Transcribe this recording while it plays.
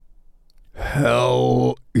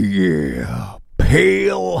Hell yeah.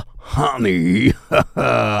 Pale honey.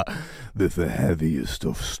 With the heaviest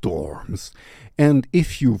of storms. And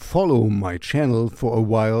if you follow my channel for a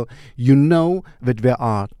while, you know that there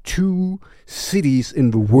are two cities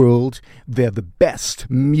in the world where the best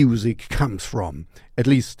music comes from. At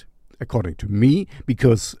least according to me,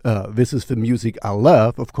 because this is the music I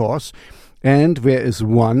love, of course. And there is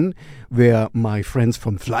one where my friends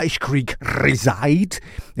from Fleischkrieg reside.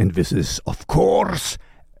 And this is, of course,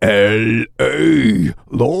 L.A.,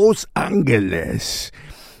 Los Angeles.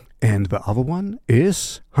 And the other one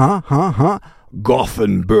is,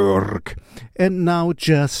 Gothenburg. And now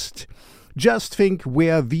just think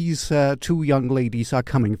where these two young ladies are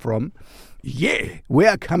coming from. Yeah,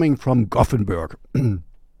 we're coming from Gothenburg.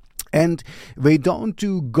 And they don't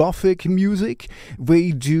do gothic music.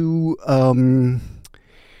 They do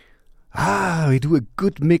they do a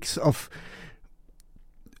good mix of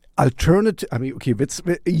alternative. I mean, okay, that's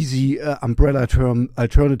the easy umbrella term.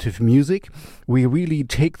 Alternative music. We really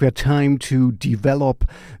take their time to develop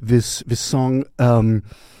this song.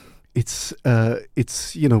 It's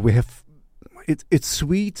we have. It's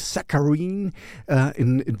sweet, saccharine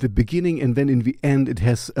in the beginning, and then in the end it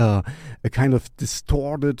has a kind of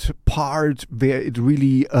distorted part where it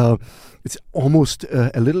really it's almost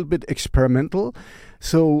a little bit experimental.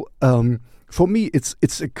 So for me,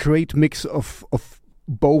 it's a great mix of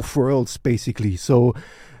both worlds basically. So,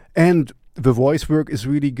 and the voice work is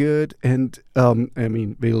really good, and I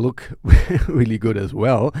mean they look really good as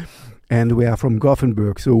well. And we are from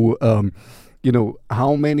Gothenburg, so.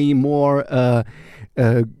 How many more,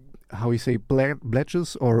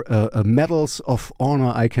 badges or medals of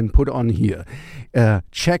honor I can put on here.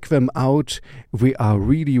 Check them out. We are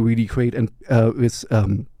really, really great. And with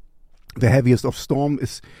the heaviest of storm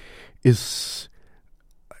is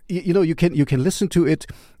you can listen to it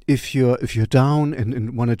if you're down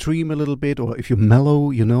and want to dream a little bit, or if you're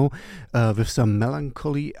mellow, with some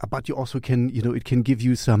melancholy, but you also can, it can give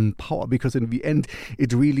you some power, because in the end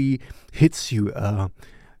it really hits you.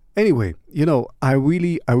 Anyway, I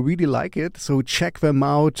really like it. So check them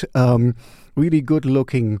out. Really good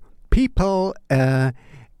looking people,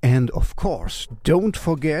 and of course, don't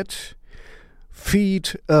forget.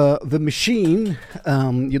 Feed the machine,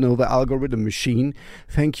 the algorithm machine.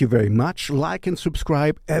 Thank you very much. Like and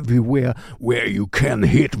subscribe everywhere where you can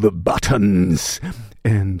hit the buttons.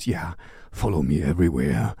 And yeah, follow me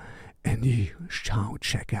everywhere. And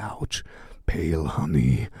check out Pale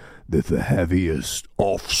Honey with the heaviest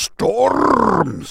of storms.